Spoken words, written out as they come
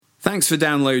Thanks for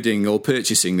downloading or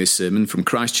purchasing this sermon from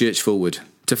Christ Church Fulwood.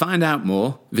 To find out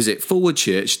more, visit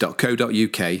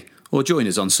fulwoodchurch.co.uk or join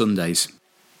us on Sundays.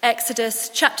 Exodus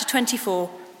chapter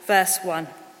 24, verse 1.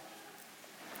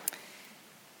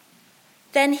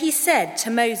 Then he said to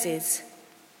Moses,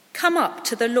 "Come up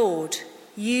to the Lord,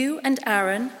 you and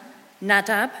Aaron,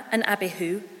 Nadab and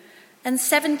Abihu, and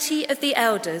 70 of the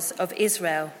elders of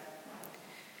Israel.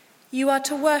 You are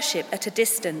to worship at a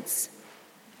distance,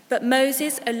 but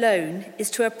Moses alone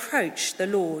is to approach the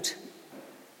Lord.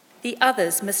 The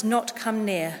others must not come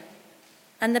near,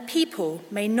 and the people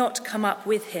may not come up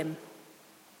with him."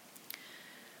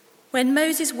 When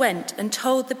Moses went and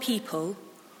told the people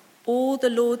all the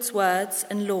Lord's words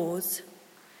and laws,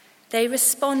 they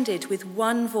responded with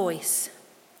one voice,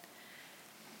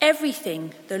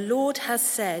 "Everything the Lord has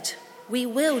said, we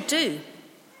will do."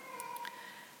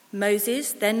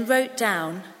 Moses then wrote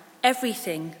down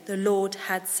everything the Lord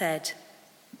had said.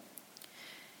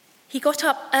 He got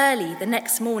up early the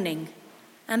next morning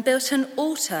and built an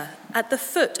altar at the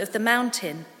foot of the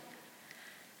mountain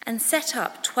and set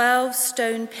up 12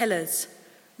 stone pillars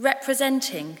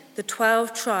representing the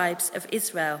 12 tribes of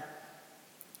Israel.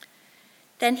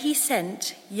 Then he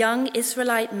sent young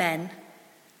Israelite men,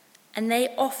 and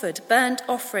they offered burnt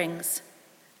offerings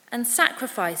and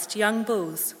sacrificed young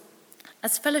bulls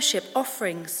as fellowship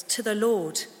offerings to the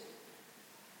Lord.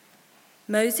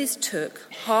 Moses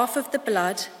took half of the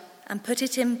blood and put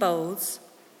it in bowls,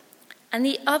 and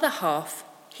the other half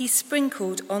he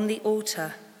sprinkled on the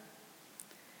altar.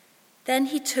 Then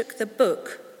he took the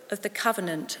book of the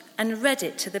covenant and read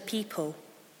it to the people.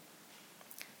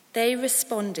 They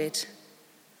responded,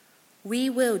 "We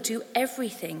will do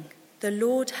everything the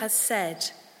Lord has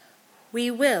said.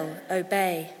 We will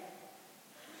obey."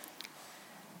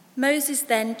 Moses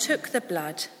then took the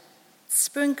blood,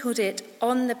 sprinkled it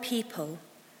on the people,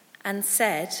 and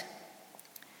said,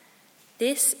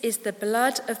 "This is the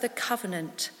blood of the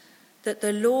covenant that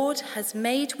the Lord has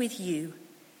made with you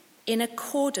in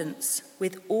accordance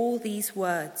with all these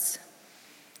words."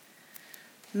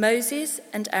 Moses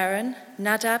and Aaron,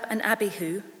 Nadab and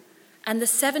Abihu, and the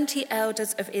 70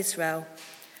 elders of Israel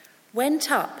went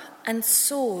up and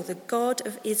saw the God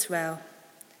of Israel.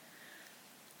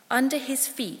 Under his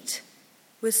feet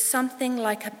was something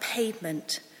like a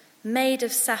pavement made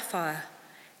of sapphire,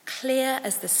 clear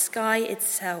as the sky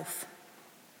itself.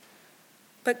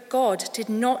 But God did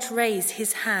not raise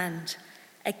his hand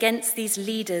against these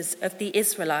leaders of the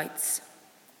Israelites.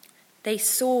 They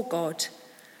saw God,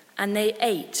 and they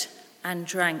ate and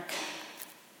drank.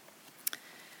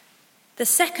 The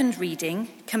second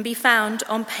reading can be found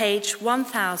on page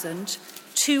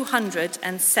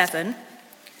 1207,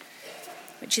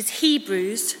 which is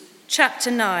Hebrews chapter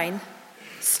 9,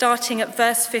 starting at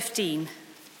verse 15.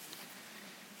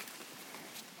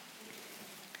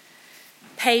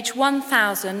 Page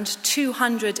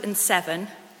 1207,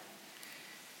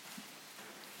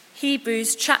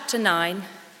 Hebrews chapter 9,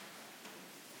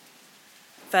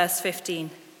 verse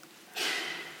 15.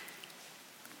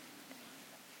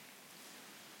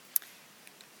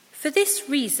 For this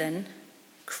reason,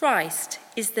 Christ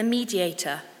is the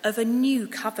mediator of a new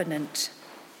covenant,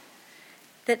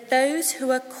 that those who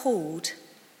are called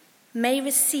may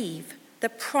receive the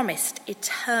promised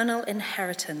eternal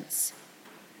inheritance.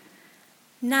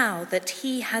 Now that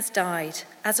he has died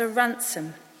as a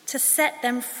ransom to set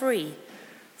them free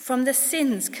from the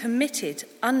sins committed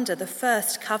under the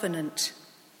first covenant.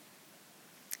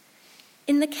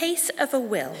 In the case of a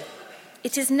will,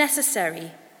 it is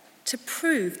necessary to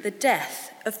prove the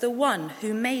death of the one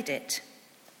who made it,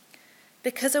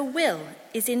 because a will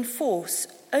is in force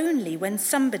only when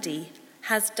somebody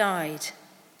has died.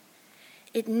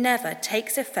 It never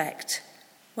takes effect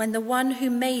when the one who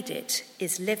made it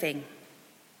is living.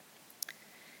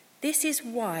 This is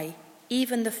why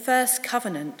even the first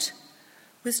covenant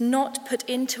was not put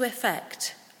into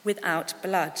effect without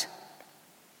blood.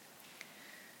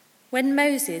 When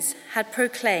Moses had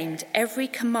proclaimed every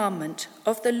commandment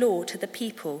of the law to the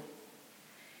people,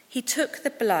 he took the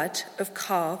blood of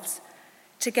calves,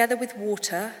 together with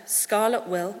water, scarlet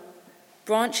wool,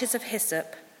 branches of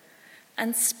hyssop,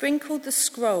 and sprinkled the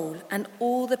scroll and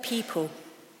all the people.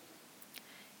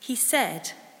 He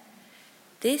said,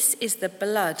 "This is the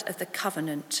blood of the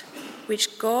covenant,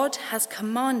 which God has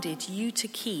commanded you to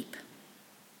keep."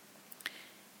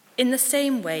 In the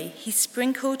same way, he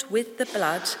sprinkled with the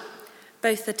blood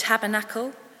both the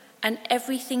tabernacle and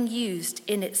everything used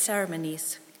in its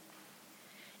ceremonies.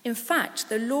 In fact,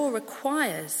 the law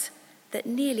requires that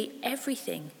nearly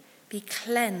everything be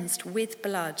cleansed with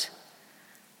blood,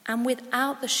 and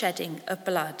without the shedding of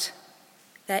blood,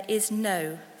 there is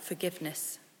no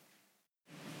forgiveness.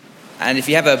 And if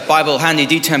you have a Bible handy,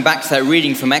 do turn back to that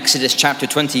reading from Exodus chapter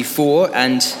 24.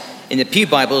 And in the Pew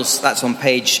Bibles, that's on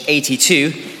page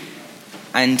 82.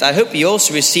 And I hope you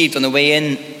also received on the way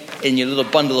in your little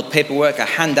bundle of paperwork, a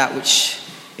handout which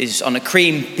is on a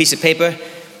cream piece of paper.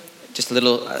 Just a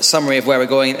little summary of where we're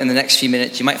going in the next few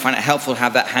minutes. You might find it helpful to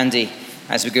have that handy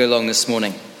as we go along this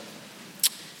morning.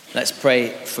 Let's pray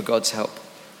for God's help.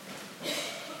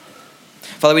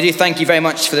 Father, we do thank you very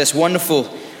much for this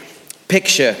wonderful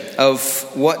picture of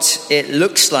what it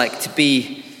looks like to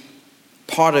be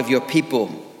part of your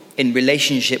people in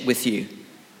relationship with you.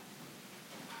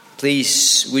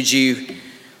 Please, would you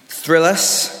thrill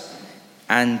us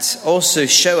and also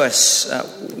show us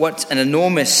what an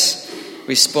enormous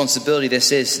responsibility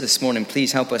this is this morning.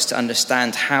 Please help us to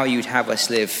understand how you'd have us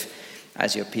live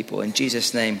as your people. In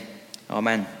Jesus' name,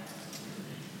 amen.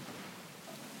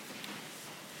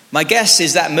 My guess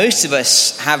is that most of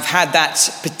us have had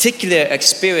that particular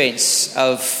experience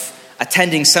of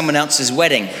attending someone else's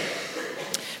wedding.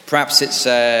 Perhaps it's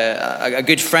a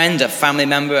good friend, a family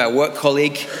member, a work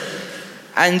colleague.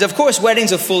 And of course,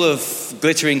 weddings are full of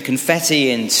glittering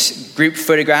confetti and group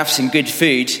photographs and good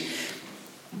food.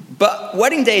 But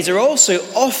wedding days are also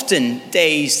often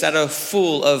days that are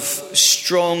full of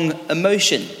strong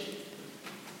emotion.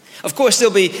 Of course,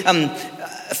 there'll be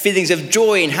feelings of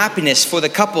joy and happiness for the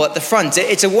couple at the front.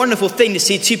 It's a wonderful thing to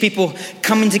see two people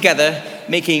coming together,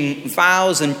 making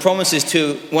vows and promises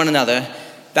to one another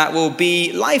that will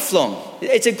be lifelong.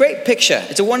 It's a great picture.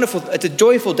 It's a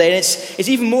joyful day, and it's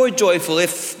even more joyful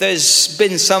if there's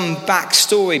been some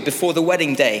backstory before the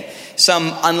wedding day,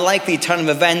 some unlikely turn of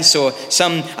events or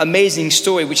some amazing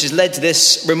story which has led to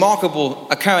this remarkable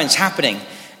occurrence happening.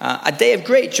 A day of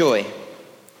great joy.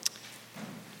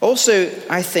 Also,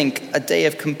 I think, a day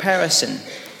of comparison.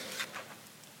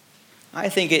 I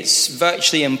think it's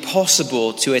virtually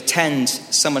impossible to attend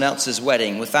someone else's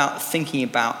wedding without thinking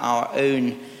about our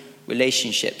own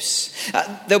relationships.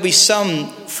 There'll be some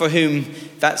for whom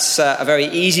that's a very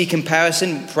easy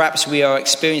comparison. Perhaps we are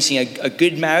experiencing a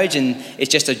good marriage and it's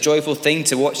just a joyful thing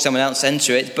to watch someone else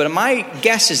enter it. But my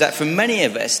guess is that for many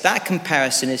of us, that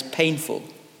comparison is painful.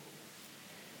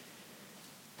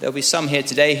 There'll be some here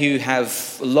today who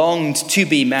have longed to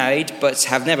be married but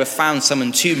have never found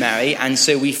someone to marry, and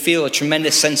so we feel a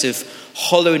tremendous sense of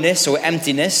hollowness or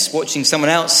emptiness watching someone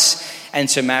else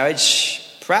enter marriage,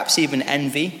 perhaps even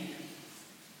envy.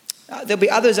 There'll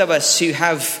be others of us who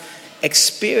have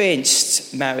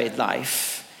experienced married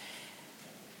life,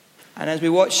 and as we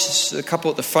watch the couple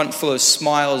at the front full of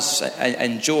smiles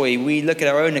and joy, we look at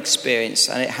our own experience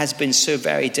and it has been so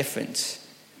very different.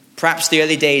 Perhaps the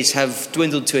early days have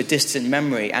dwindled to a distant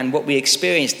memory, and what we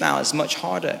experience now is much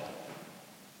harder.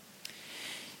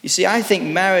 You see, I think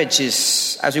marriage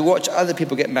is, as we watch other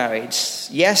people get married,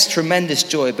 yes, tremendous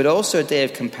joy, but also a day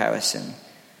of comparison.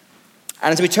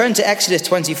 And as we turn to Exodus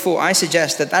 24, I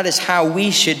suggest that is how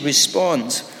we should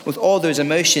respond with all those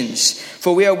emotions.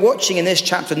 For we are watching in this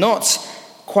chapter not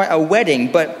quite a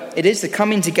wedding, but it is the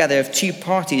coming together of two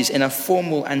parties in a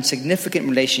formal and significant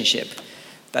relationship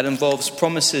that involves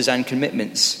promises and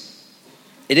commitments.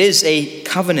 It is a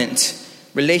covenant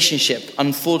relationship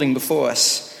unfolding before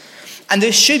us. And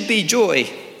there should be joy,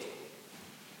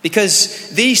 because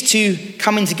these two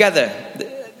coming together,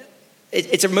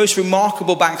 it's a most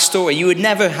remarkable backstory. You would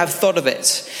never have thought of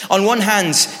it. On one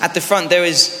hand, at the front, there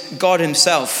is God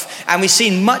himself. And we've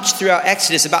seen much throughout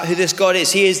Exodus about who this God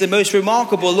is. He is the most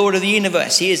remarkable Lord of the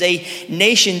universe. He is a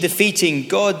nation-defeating,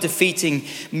 God-defeating,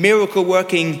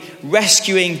 miracle-working,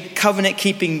 rescuing,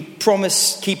 covenant-keeping,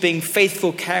 promise-keeping,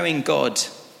 faithful, caring God.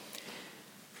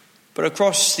 But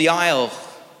across the aisle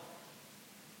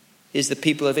is the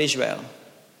people of Israel.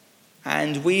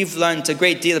 And we've learned a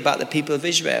great deal about the people of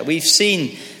Israel. We've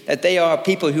seen that they are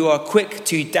people who are quick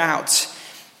to doubt.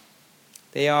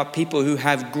 They are people who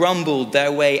have grumbled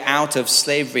their way out of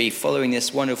slavery following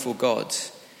this wonderful God.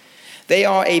 They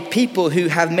are a people who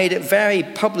have made it very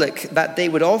public that they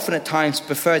would often at times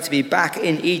prefer to be back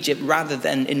in Egypt rather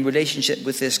than in relationship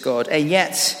with this God. And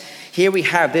yet, here we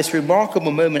have this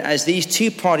remarkable moment as these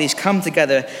two parties come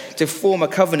together to form a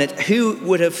covenant. Who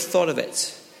would have thought of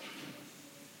it?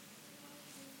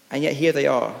 And yet here they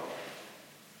are.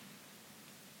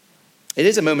 It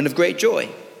is a moment of great joy.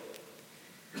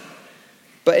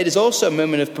 But it is also a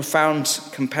moment of profound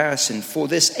comparison, for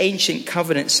this ancient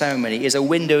covenant ceremony is a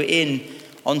window in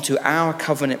onto our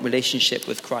covenant relationship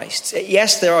with Christ.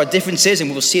 Yes, there are differences,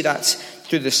 and we'll see that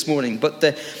through this morning, but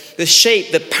the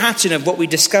shape, the pattern of what we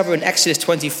discover in Exodus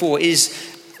 24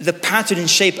 is the pattern and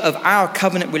shape of our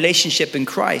covenant relationship in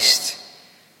Christ.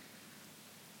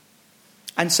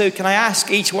 And so can I ask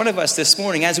each one of us this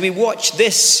morning, as we watch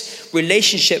this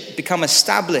relationship become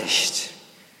established,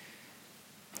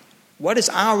 what is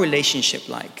our relationship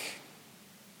like?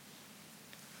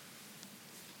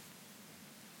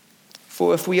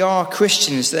 For if we are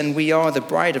Christians, then we are the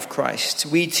bride of Christ.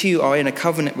 We too are in a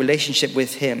covenant relationship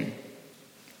with him.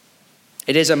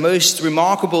 It is a most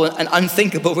remarkable and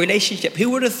unthinkable relationship.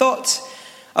 Who would have thought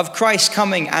of Christ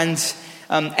coming and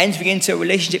entering into a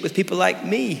relationship with people like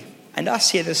me and us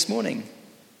here this morning?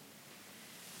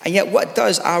 And yet, what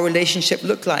does our relationship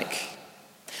look like?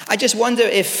 I just wonder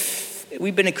if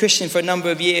we've been a Christian for a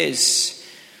number of years,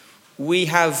 we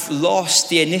have lost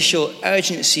the initial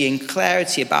urgency and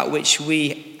clarity about which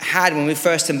we had when we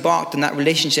first embarked on that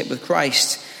relationship with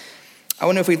Christ. I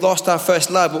wonder if we've lost our first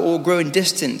love or grown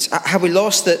distant. Have we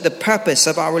lost the purpose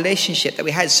of our relationship that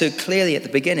we had so clearly at the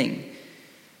beginning?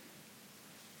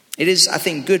 It is, I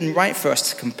think, good and right for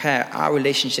us to compare our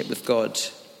relationship with God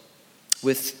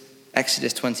with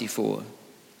Exodus 24.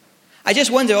 I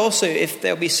just wonder also if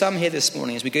there'll be some here this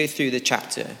morning as we go through the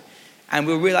chapter and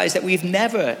we'll realize that we've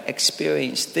never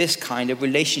experienced this kind of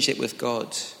relationship with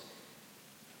God.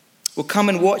 Well, come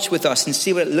and watch with us and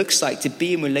see what it looks like to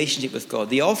be in relationship with God.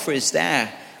 The offer is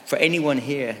there for anyone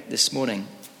here this morning.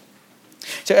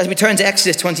 So as we turn to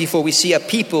Exodus 24, we see a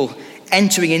people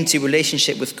entering into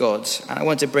relationship with God. And I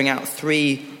want to bring out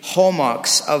 3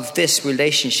 hallmarks of this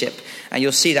relationship. And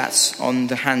you'll see that on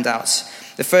the handouts.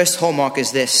 The first hallmark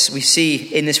is this. We see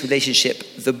in this relationship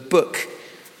the book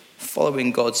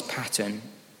following God's pattern.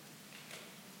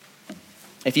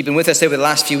 If you've been with us over the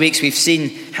last few weeks, we've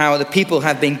seen how the people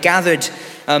have been gathered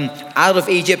out of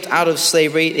Egypt, out of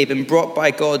slavery. They've been brought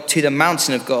by God to the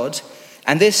mountain of God.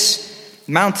 And this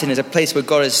mountain is a place where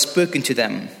God has spoken to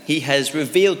them. He has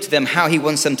revealed to them how he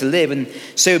wants them to live. And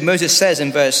so Moses says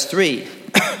in verse 3,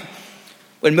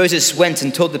 when Moses went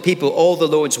and told the people all the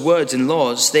Lord's words and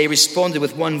laws, they responded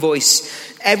with one voice,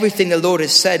 "Everything the Lord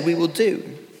has said we will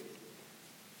do."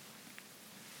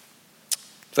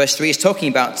 Verse 3 is talking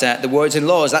about the words and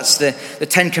laws. That's the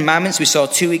 10 Commandments we saw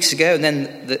 2 weeks ago. And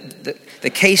then the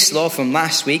case law from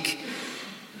last week.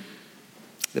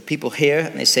 The people hear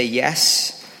and they say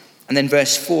yes. And then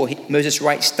verse 4, Moses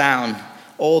writes down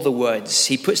all the words.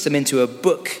 He puts them into a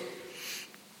book.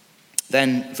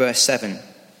 Then verse 7.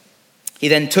 He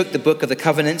then took the book of the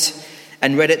covenant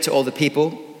and read it to all the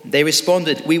people. They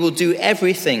responded, "We will do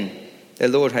everything the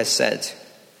Lord has said.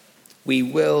 We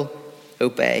will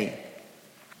obey."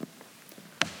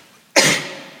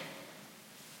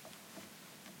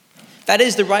 That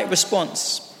is the right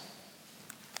response.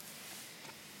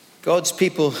 God's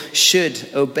people should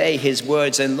obey his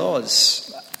words and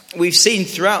laws. We've seen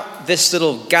throughout this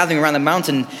little gathering around the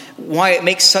mountain why it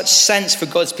makes such sense for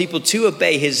God's people to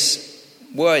obey his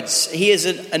words. He is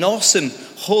an awesome,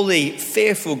 holy,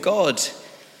 fearful God.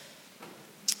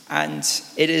 And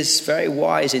it is very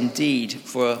wise indeed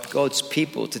for God's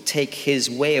people to take his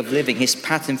way of living, his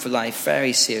pattern for life,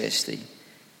 very seriously.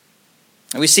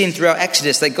 And we've seen throughout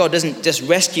Exodus that God doesn't just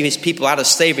rescue his people out of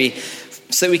slavery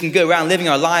so that we can go around living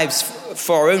our lives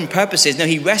for our own purposes. No,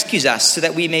 he rescues us so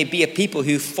that we may be a people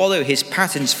who follow his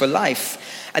patterns for life.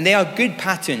 And they are good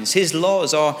patterns. His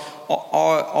laws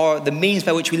are the means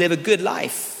by which we live a good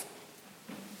life.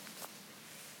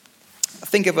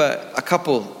 Think of a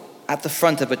couple at the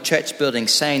front of a church building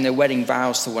saying their wedding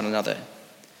vows to one another.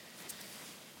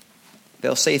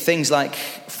 They'll say things like,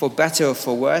 "For better or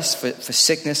for worse, for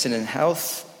sickness and in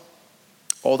health,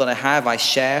 all that I have I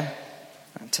share,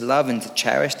 to love and to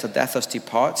cherish till death us do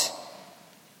part."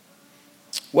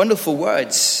 Wonderful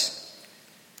words.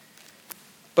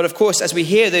 But of course, as we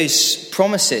hear those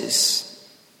promises,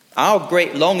 our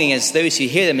great longing as those who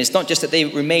hear them is not just that they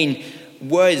remain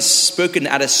words spoken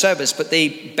at a service, but they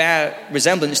bear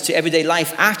resemblance to everyday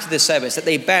life after the service, that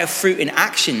they bear fruit in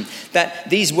action, that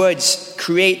these words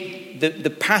create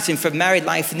the pattern for married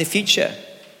life in the future.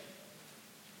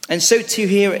 And so too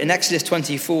here in Exodus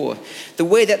 24, the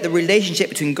way that the relationship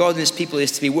between God and his people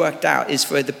is to be worked out is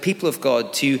for the people of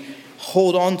God to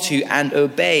hold on to and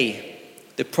obey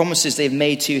the promises they've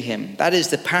made to him. That is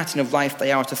the pattern of life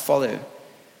they are to follow.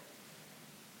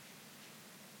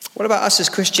 What about us as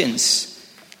Christians,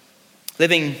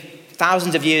 living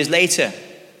thousands of years later?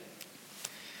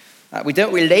 We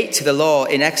don't relate to the law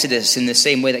in Exodus in the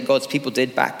same way that God's people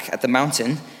did back at the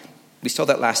mountain. We saw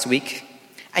that last week.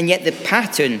 And yet the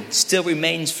pattern still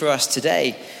remains for us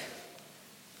today.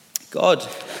 God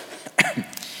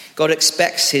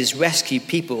expects his rescued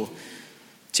people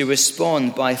to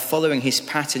respond by following his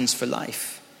patterns for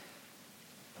life.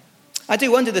 I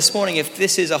do wonder this morning if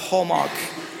this is a hallmark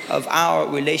of our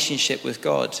relationship with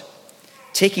God.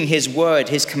 taking his word,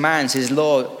 his commands, his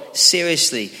law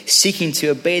seriously, seeking to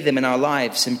obey them in our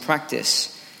lives in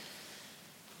practice.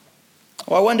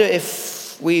 Or I wonder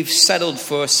if we've settled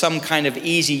for some kind of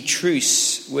easy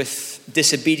truce with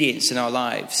disobedience in our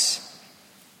lives.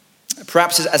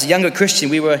 Perhaps as a younger Christian,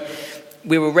 we were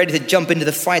ready to jump into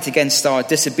the fight against our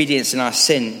disobedience and our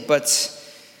sin, but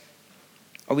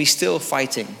are we still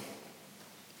fighting?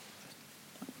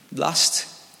 Lust,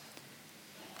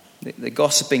 the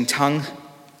gossiping tongue,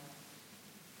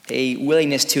 a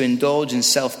willingness to indulge in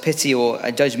self-pity or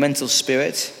a judgmental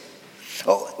spirit.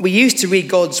 Oh, we used to read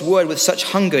God's word with such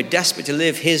hunger, desperate to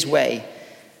live his way.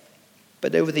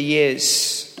 But over the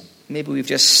years, maybe we've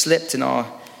just slipped in our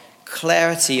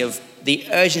clarity of the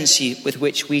urgency with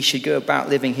which we should go about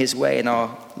living his way in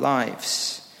our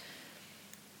lives.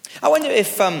 I wonder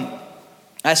if,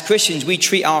 as Christians, we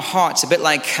treat our hearts a bit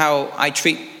like how I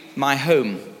treat my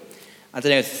home. I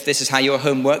don't know if this is how your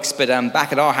home works, but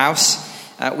back at our house,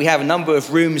 we have a number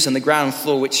of rooms on the ground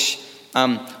floor which,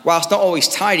 whilst not always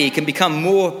tidy, can become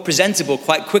more presentable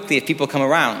quite quickly if people come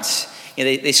around. You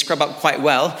know, they scrub up quite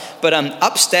well. But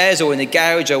upstairs or in the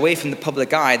garage or away from the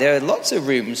public eye, there are lots of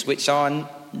rooms which are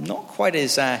not quite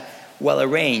as well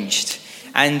arranged.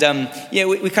 And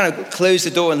we kind of close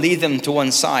the door and leave them to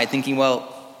one side, thinking, well,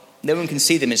 no one can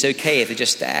see them. It's okay if they're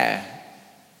just there.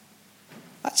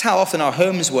 That's how often our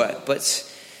homes work. But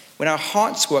when our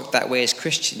hearts work that way as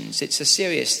Christians, it's a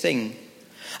serious thing.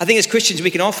 I think as Christians, we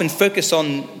can often focus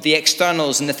on the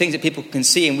externals and the things that people can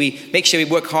see, and we make sure we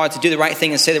work hard to do the right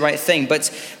thing and say the right thing. But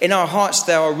in our hearts,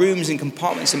 there are rooms and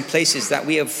compartments and places that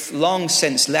we have long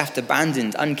since left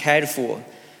abandoned, uncared for,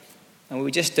 and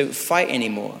we just don't fight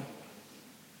anymore.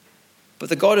 But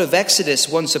the God of Exodus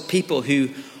wants a people who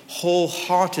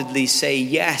wholeheartedly say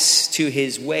yes to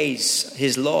his ways,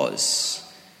 his laws.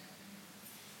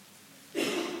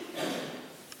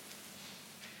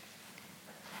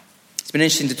 It's been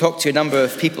interesting to talk to a number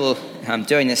of people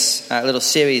during this little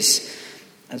series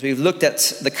as we've looked at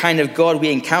the kind of God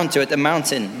we encounter at the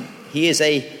mountain. He is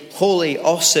a holy,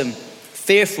 awesome,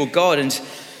 fearful God. And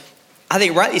I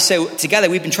think rightly so, together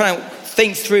we've been trying to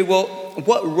think through, well,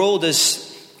 what role does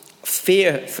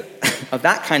fear of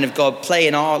that kind of God play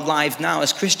in our lives now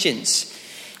as Christians?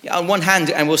 On one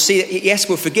hand, and we'll see that, yes,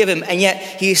 we'll forgive him, and yet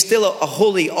he is still a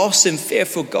holy, awesome,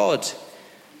 fearful God.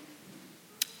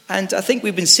 And I think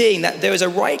we've been seeing that there is a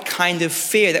right kind of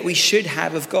fear that we should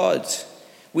have of God.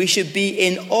 We should be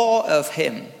in awe of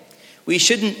him. We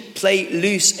shouldn't play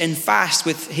loose and fast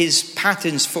with his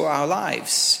patterns for our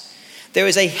lives. There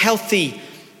is a healthy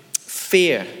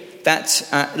fear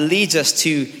that leads us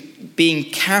to being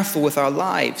careful with our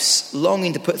lives,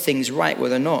 longing to put things right where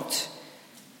they're not.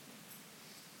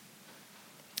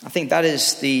 I think that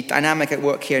is the dynamic at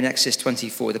work here in Exodus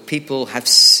 24. The people have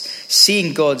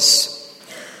seen God's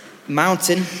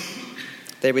mountain.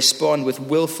 They respond with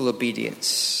willful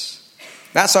obedience.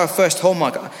 That's our first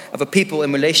hallmark of a people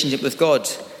in relationship with God.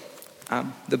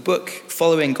 The book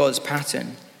following God's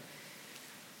pattern.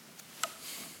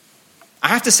 I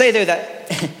have to say, though,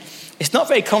 that it's not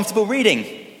very comfortable reading.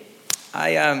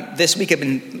 This week I've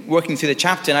been working through the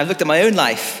chapter and I've looked at my own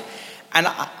life. And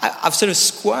I've sort of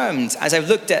squirmed as I've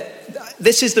looked at,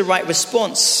 this is the right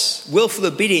response, willful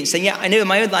obedience. And yet I know in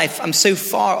my own life I'm so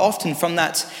far often from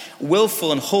that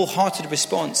willful and wholehearted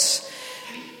response.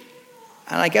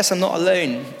 And I guess I'm not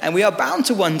alone. And we are bound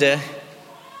to wonder,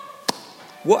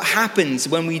 what happens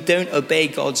when we don't obey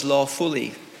God's law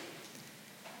fully?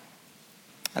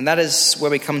 And that is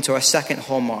where we come to our second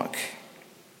hallmark,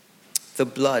 the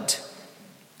blood,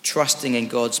 trusting in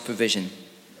God's provision.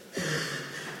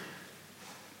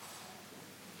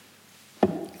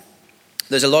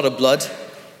 There's a lot of blood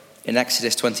in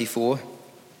Exodus 24,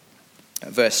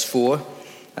 verse 4.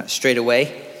 Straight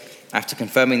away, after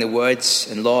confirming the words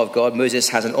and law of God, Moses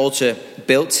has an altar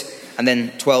built and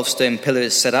then 12 stone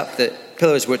pillars set up. The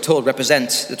pillars, we're told,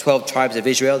 represent the 12 tribes of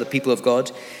Israel, the people of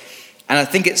God. And I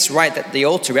think it's right that the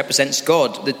altar represents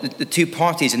God, the two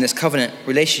parties in this covenant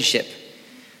relationship.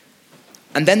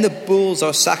 And then the bulls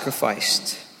are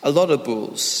sacrificed, a lot of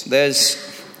bulls. There's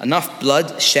enough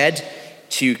blood shed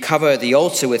to cover the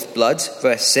altar with blood,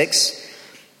 verse 6,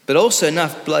 but also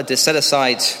enough blood to set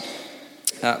aside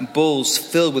bulls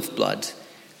filled with blood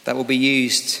that will be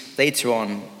used later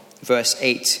on, verse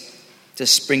 8, to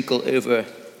sprinkle over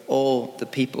all the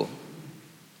people.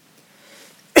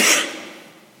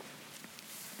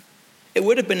 It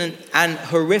would have been an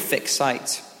horrific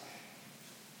sight.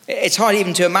 It's hard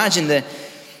even to imagine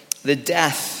the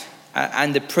death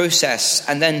and the process,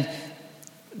 and then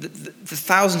the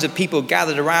thousands of people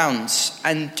gathered around,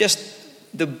 and just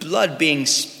the blood being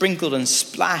sprinkled and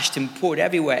splashed and poured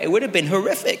everywhere. It would have been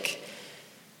horrific.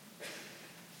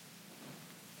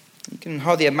 You can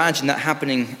hardly imagine that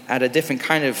happening at a different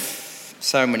kind of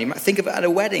ceremony. Think of it at a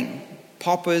wedding.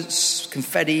 Poppers,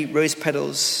 confetti, rose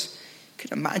petals. You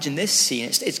can imagine this scene.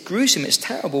 It's gruesome. It's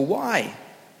terrible. Why?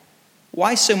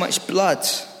 Why so much blood?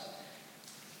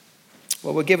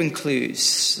 Well, we're given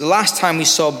clues. The last time we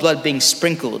saw blood being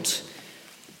sprinkled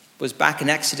was back in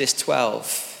Exodus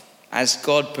 12, as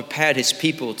God prepared his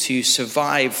people to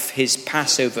survive his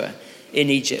Passover in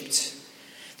Egypt.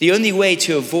 The only way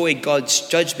to avoid God's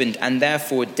judgment and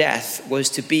therefore death was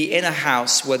to be in a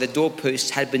house where the doorposts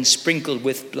had been sprinkled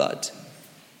with blood.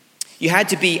 You had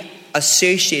to be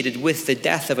associated with the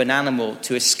death of an animal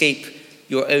to escape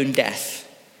your own death.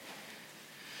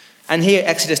 And here,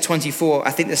 Exodus 24,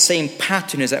 I think the same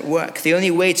pattern is at work. The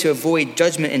only way to avoid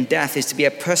judgment and death is to be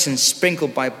a person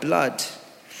sprinkled by blood.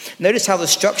 Notice how the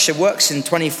structure works in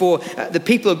 24. The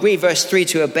people agree, verse 3,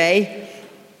 to obey.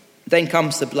 Then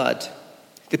comes the blood.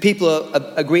 The people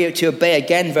agree to obey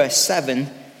again, verse 7.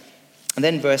 And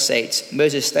then verse 8.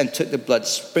 Moses then took the blood,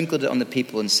 sprinkled it on the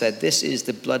people, and said, "This is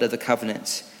the blood of the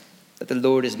covenant that the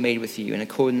Lord has made with you in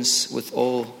accordance with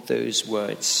all those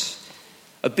words."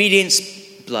 Obedience,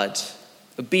 blood.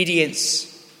 Obedience,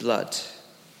 blood.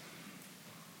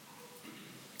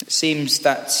 It seems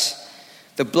that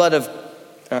the blood of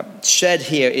shed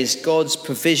here is God's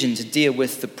provision to deal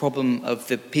with the problem of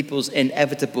the people's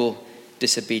inevitable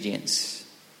disobedience.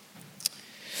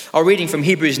 Our reading from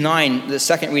Hebrews 9, the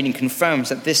second reading, confirms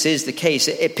that this is the case.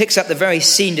 It picks up the very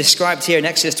scene described here in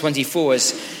Exodus 24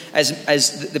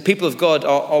 as the people of God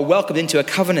are welcomed into a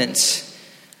covenant.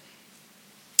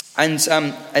 And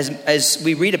as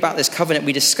we read about this covenant,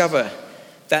 we discover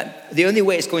that the only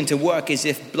way it's going to work is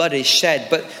if blood is shed.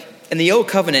 But in the old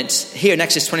covenant, here in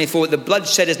Exodus 24, the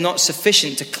bloodshed is not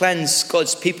sufficient to cleanse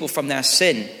God's people from their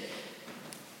sin.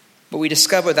 But we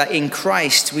discover that in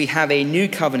Christ we have a new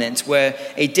covenant where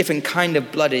a different kind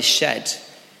of blood is shed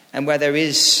and where there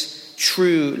is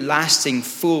true, lasting,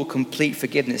 full, complete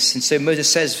forgiveness. And so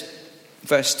Moses says,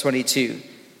 verse 22,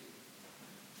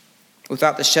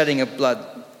 "Without the shedding of blood,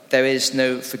 there is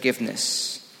no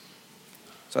forgiveness."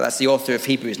 So that's the author of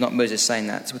Hebrews, not Moses saying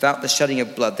that. Without the shedding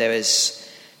of blood, there is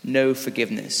no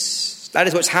forgiveness. That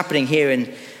is what's happening here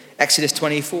in Exodus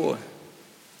 24.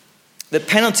 The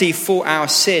penalty for our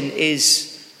sin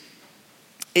is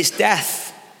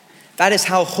death. That is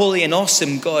how holy and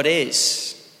awesome God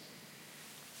is.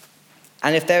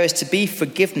 And if there is to be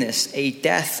forgiveness, a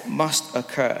death must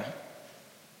occur.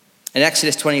 In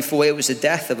Exodus 24, it was the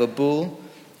death of a bull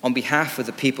on behalf of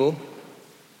the people,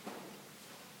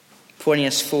 pointing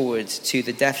us forward to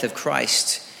the death of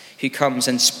Christ, who comes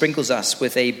and sprinkles us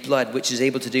with a blood which is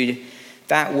able to do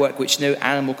that work which no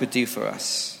animal could do for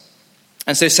us.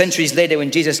 And so centuries later,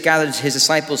 when Jesus gathered his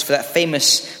disciples for that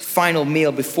famous final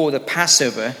meal before the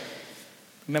Passover,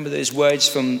 remember those words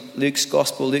from Luke's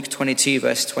Gospel, Luke 22,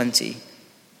 verse 20.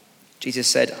 Jesus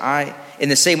said, in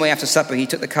the same way after supper, he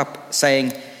took the cup,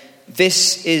 saying,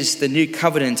 "This is the new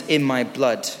covenant in my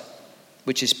blood,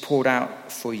 which is poured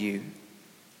out for you."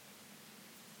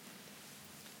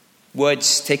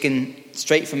 Words taken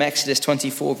straight from Exodus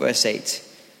 24, verse 8.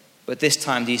 But this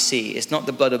time, do you see, it's not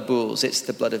the blood of bulls, it's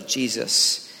the blood of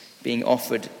Jesus being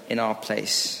offered in our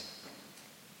place.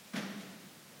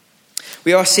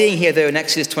 We are seeing here, though, in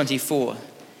Exodus 24,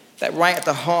 that right at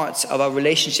the heart of our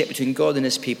relationship between God and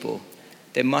his people,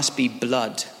 there must be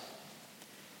blood,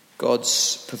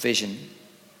 God's provision.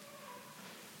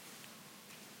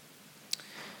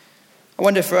 I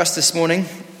wonder for us this morning,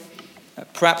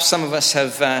 perhaps some of us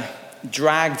have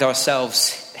dragged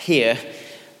ourselves here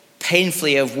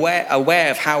painfully aware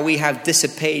of how we have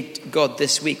disobeyed God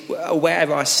this week, aware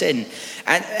of our sin.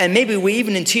 And maybe we're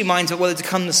even in two minds about whether to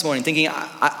come this morning, thinking,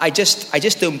 I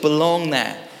just don't belong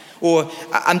there. Or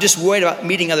I'm just worried about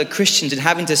meeting other Christians and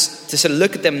having to sort of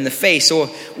look at them in the face. Or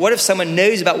what if someone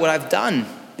knows about what I've done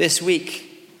this week?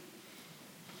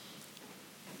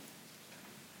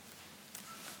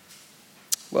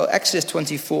 Well, Exodus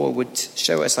 24 would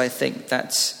show us, I think,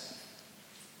 that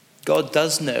God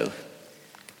does know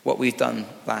what we've done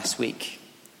last week.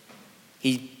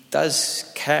 He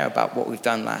does care about what we've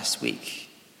done last week.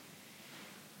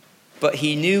 But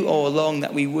he knew all along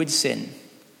that we would sin.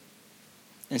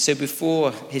 And so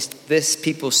before this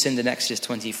people sinned in Exodus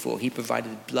 24, he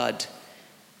provided blood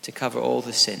to cover all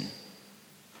the sin.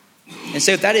 And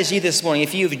so if that is you this morning,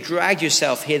 if you've dragged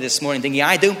yourself here this morning thinking,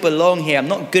 I don't belong here, I'm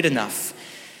not good enough,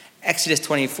 Exodus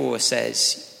 24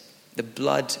 says the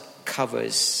blood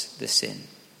covers the sin.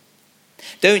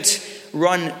 Don't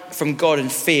run from God in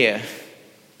fear.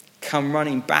 come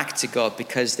running back to God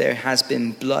because there has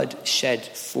been blood shed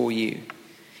for you.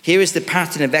 Here is the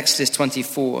pattern of Exodus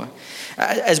 24.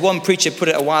 As one preacher put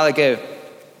it a while ago,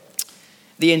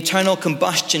 the internal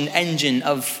combustion engine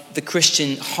of the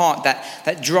Christian heart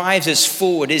that drives us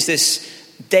forward is this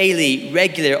daily,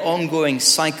 regular, ongoing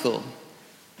cycle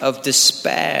of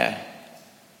despair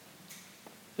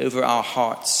over our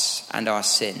hearts and our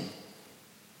sin.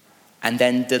 And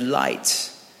then delight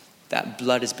that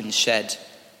blood has been shed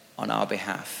on our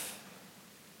behalf.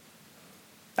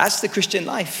 That's the Christian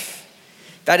life.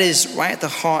 That is right at the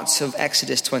heart of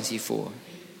Exodus 24.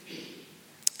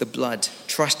 The blood,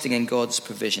 trusting in God's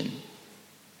provision.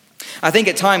 I think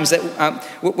at times that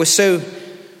we're so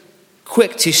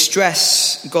quick to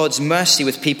stress God's mercy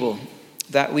with people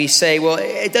that we say, well,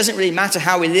 it doesn't really matter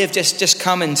how we live, just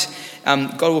come and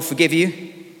God will forgive you.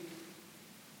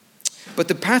 But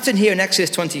the pattern here in Exodus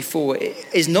 24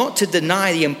 is not to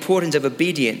deny the importance of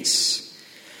obedience,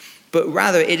 but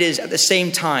rather it is at the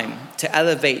same time to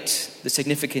elevate the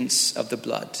significance of the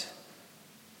blood.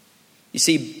 You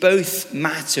see, both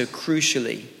matter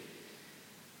crucially.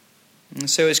 And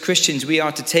so as Christians, we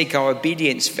are to take our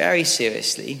obedience very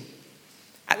seriously,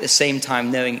 at the same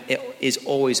time knowing it is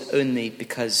always only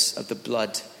because of the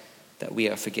blood that we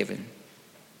are forgiven.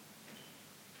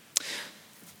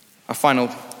 Our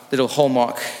final little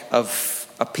hallmark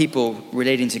of a people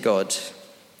relating to God,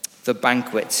 the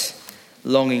banquet,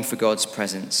 longing for God's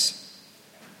presence.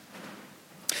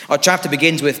 Our chapter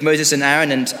begins with Moses and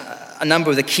Aaron and a number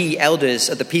of the key elders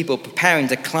of the people preparing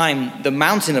to climb the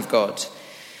mountain of God.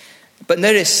 But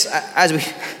notice, as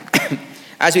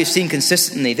we've seen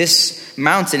consistently, this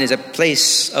mountain is a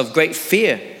place of great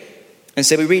fear. And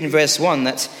so we read in verse 1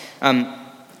 that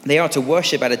they are to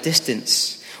worship at a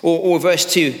distance. Or verse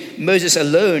 2, Moses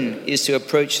alone is to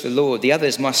approach the Lord. The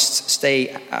others must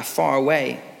stay far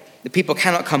away. The people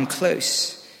cannot come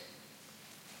close.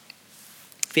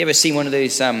 Have you ever seen one of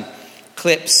those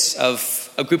clips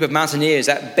of a group of mountaineers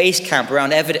at base camp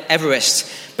around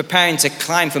Everest, preparing to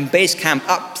climb from base camp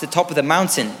up to the top of the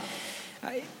mountain?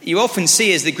 You often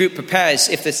see as the group prepares,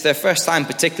 if it's their first time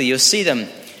particularly, you'll see them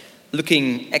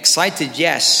looking excited,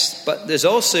 yes, but they're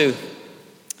often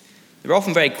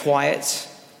very quiet,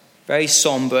 very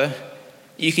somber.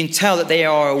 You can tell that they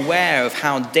are aware of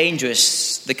how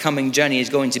dangerous the coming journey is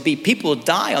going to be. People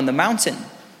die on the mountain.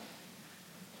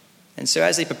 And so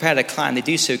as they prepare to climb, they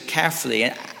do so carefully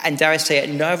and dare I say it,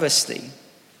 nervously.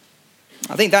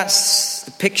 I think that's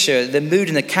the picture, the mood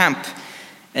in the camp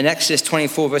in Exodus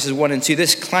 24 verses 1 and 2.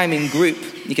 This climbing group,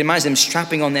 you can imagine them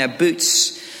strapping on their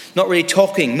boots, not really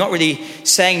talking, not really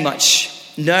saying much,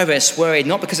 nervous, worried,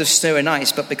 not because of snow and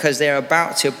ice, but because they are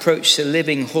about to approach the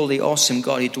living, holy, awesome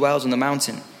God who dwells on the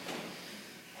mountain.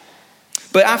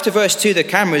 But after verse 2, the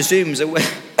camera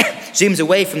zooms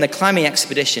away from the climbing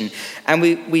expedition, and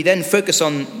we then focus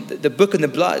on the book and the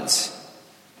blood.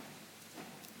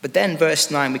 But then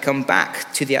verse 9, we come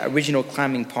back to the original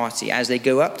climbing party as they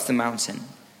go up to the mountain.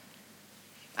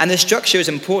 And the structure is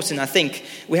important, I think.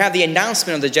 We have the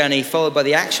announcement of the journey followed by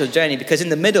the actual journey, because in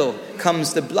the middle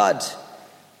comes the blood.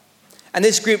 And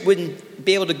this group wouldn't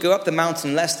be able to go up the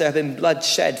mountain unless there had been blood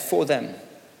shed for them.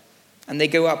 And they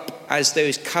go up as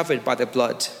those covered by the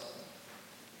blood.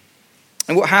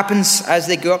 And what happens as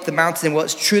they go up the mountain, well,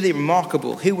 it's truly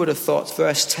remarkable. Who would have thought?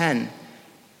 Verse 10.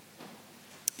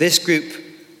 This group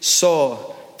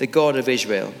saw the God of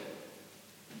Israel.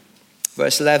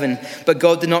 Verse 11. But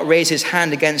God did not raise his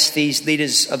hand against these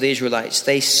leaders of the Israelites.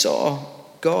 They saw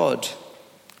God.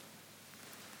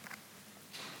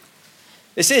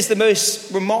 This is the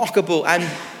most remarkable and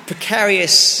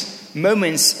precarious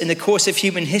moments in the course of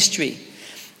human history.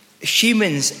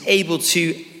 Humans able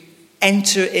to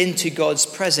enter into God's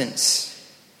presence.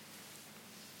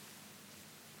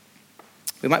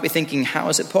 We might be thinking, how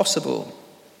is it possible?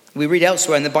 We read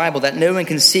elsewhere in the Bible that no one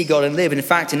can see God and live. In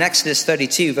fact, in Exodus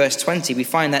 32, verse 20, we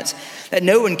find that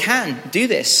no one can do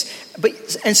this.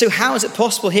 And so how is it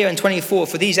possible here in 24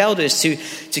 for these elders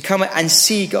to come and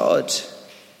see God?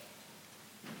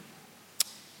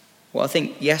 Well, I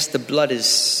think, yes, the blood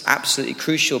is absolutely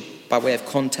crucial by way of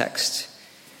context.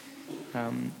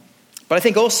 But I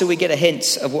think also we get a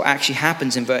hint of what actually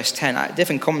happens in verse 10.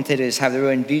 Different commentators have their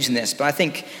own views on this, but I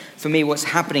think for me what's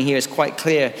happening here is quite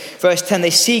clear. Verse 10, they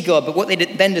see God, but what they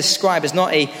then describe is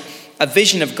not a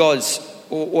vision of God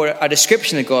or a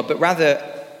description of God, but rather,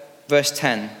 verse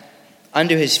 10,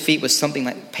 under his feet was something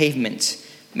like pavement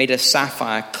made of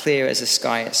sapphire, clear as the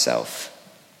sky itself.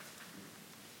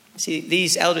 See,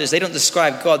 these elders, they don't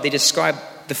describe God, they describe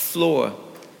the floor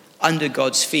under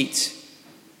God's feet.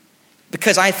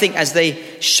 Because I think as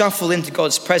they shuffle into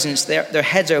God's presence, their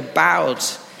heads are bowed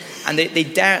and they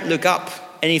daren't look up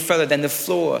any further than the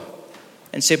floor.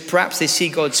 And so perhaps they see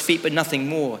God's feet, but nothing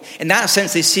more. In that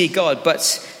sense, they see God,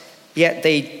 but yet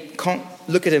they can't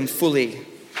look at him fully.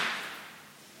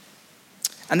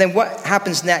 And then what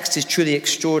happens next is truly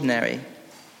extraordinary.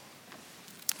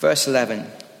 Verse 11.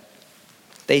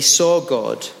 They saw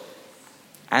God,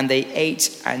 and they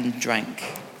ate and drank.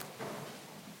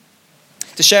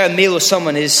 To share a meal with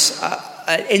someone is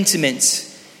an intimate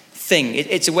thing.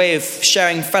 It's a way of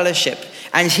sharing fellowship.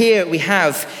 And here we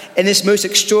have, in this most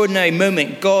extraordinary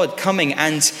moment, God coming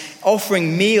and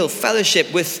offering meal,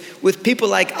 fellowship with people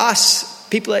like us,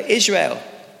 people like Israel.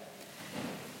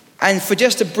 And for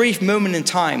just a brief moment in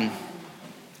time,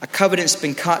 a covenant's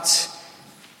been cut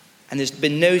and there's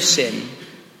been no sin.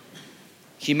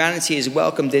 Humanity is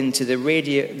welcomed into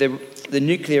the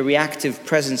nuclear reactive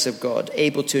presence of God,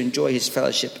 able to enjoy his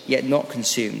fellowship, yet not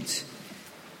consumed.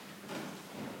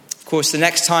 Of course, the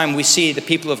next time we see the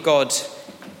people of God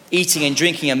eating and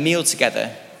drinking a meal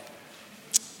together,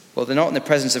 well, they're not in the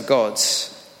presence of God.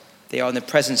 They are in the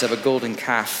presence of a golden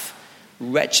calf,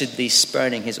 wretchedly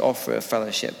spurning his offer of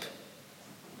fellowship.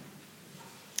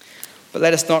 But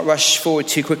let us not rush forward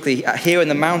too quickly. Here on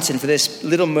the mountain, for this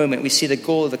little moment, we see the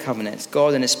goal of the covenant,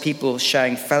 God and his people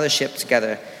sharing fellowship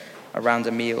together around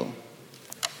a meal.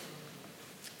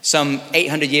 Some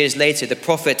 800 years later, the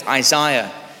prophet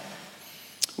Isaiah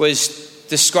was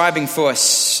describing for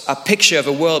us a picture of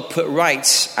a world put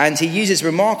right, and he uses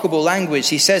remarkable language.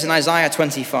 He says in Isaiah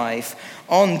 25,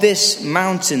 "On this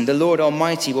mountain the Lord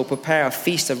Almighty will prepare a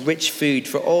feast of rich food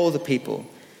for all the people,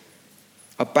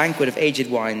 a banquet of aged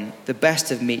wine, the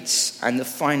best of meats, and the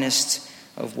finest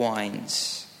of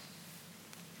wines."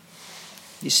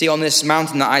 You see, on this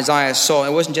mountain that Isaiah saw,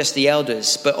 it wasn't just the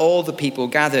elders, but all the people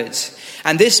gathered.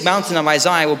 And this mountain of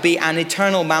Isaiah will be an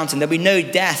eternal mountain. There'll be no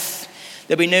death.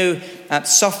 There'll be no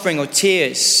suffering or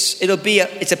tears.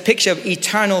 It's a picture of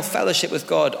eternal fellowship with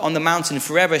God on the mountain,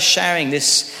 forever sharing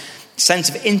this sense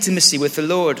of intimacy with the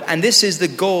Lord. And this is the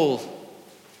goal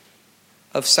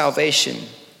of salvation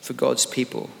for God's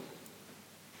people.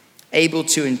 Able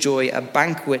to enjoy a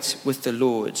banquet with the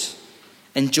Lord,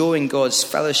 enjoying God's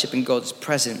fellowship and God's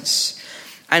presence.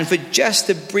 And for just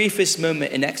the briefest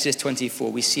moment in Exodus 24,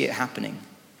 we see it happening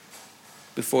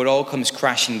before it all comes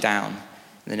crashing down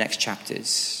in the next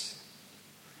chapters.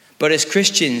 But as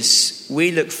Christians,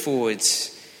 we look forward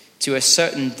to a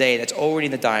certain day that's already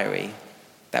in the diary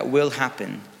that will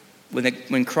happen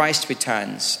when Christ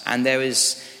returns, and there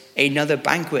is another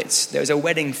banquet. There is a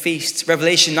wedding feast.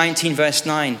 Revelation 19 verse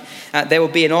 9, there will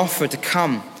be an offer to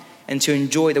come and to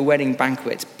enjoy the wedding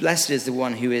banquet. Blessed is the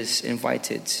one who is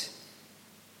invited.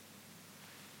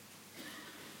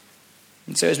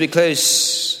 And so as we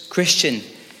close, Christian,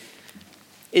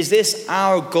 is this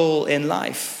our goal in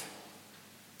life?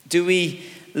 Do we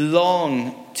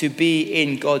long to be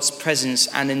in God's presence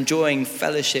and enjoying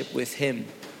fellowship with him?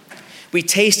 We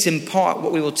taste in part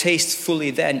what we will taste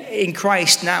fully then. In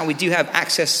Christ now we do have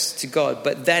access to God,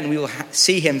 but then we will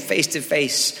see him face to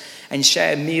face and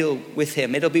share a meal with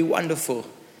him. It'll be wonderful.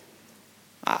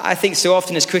 I think so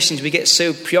often as Christians we get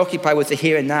so preoccupied with the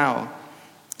here and now.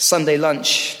 Sunday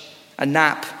lunch, a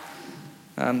nap,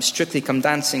 Strictly Come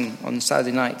Dancing on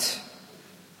Saturday night.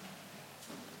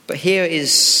 But here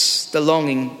is the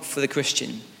longing for the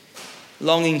Christian.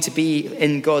 Longing to be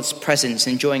in God's presence,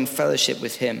 enjoying fellowship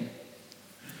with him.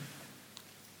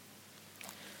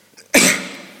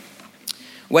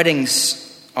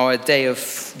 Weddings are a day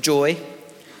of joy,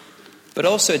 but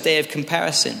also a day of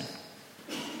comparison.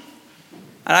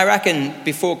 And I reckon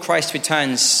before Christ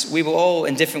returns, we will all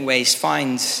in different ways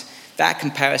find that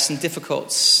comparison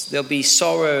difficult. There'll be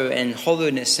sorrow and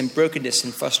hollowness and brokenness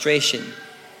and frustration.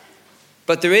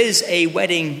 But there is a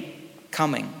wedding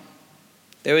coming.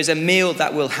 There is a meal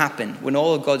that will happen when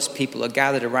all of God's people are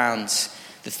gathered around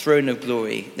the throne of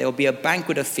glory. There will be a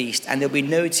banquet of feast, and there'll be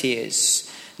no tears,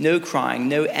 no crying,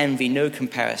 no envy, no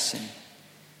comparison,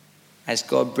 as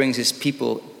God brings his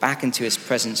people back into his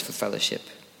presence for fellowship.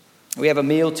 We have a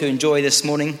meal to enjoy this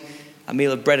morning, a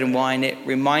meal of bread and wine. It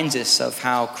reminds us of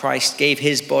how Christ gave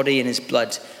his body and his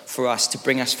blood for us to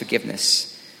bring us forgiveness.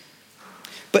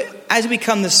 But as we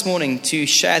come this morning to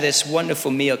share this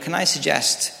wonderful meal, can I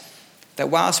suggest that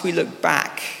whilst we look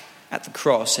back at the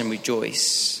cross and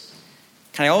rejoice,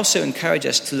 can I also encourage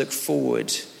us to look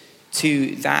forward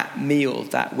to that meal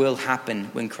that will happen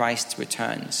when Christ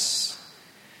returns?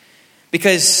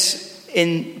 Because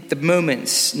in the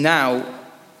moments now,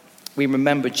 we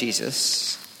remember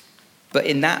Jesus, but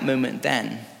in that moment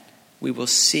then, we will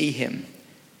see him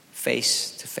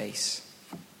face to face.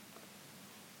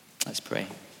 Let's pray.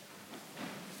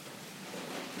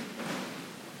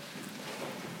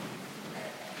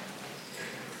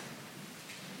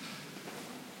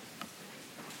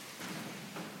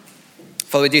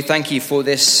 Father, we do thank you for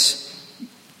this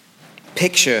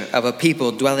picture of a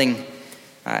people dwelling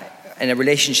in a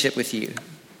relationship with you.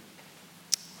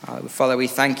 Father, we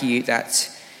thank you that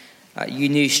you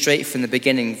knew straight from the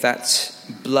beginning that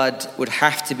blood would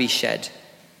have to be shed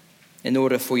in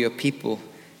order for your people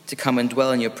to come and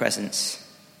dwell in your presence.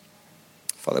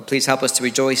 Father, please help us to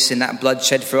rejoice in that blood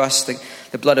shed for us,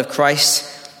 the blood of Christ.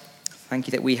 Thank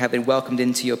you that we have been welcomed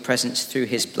into your presence through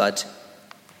his blood.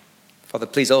 Father,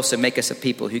 please also make us a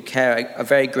people who care a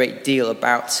very great deal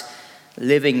about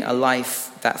living a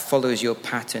life that follows your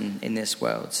pattern in this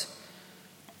world.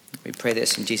 We pray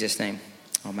this in Jesus' name.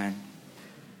 Amen.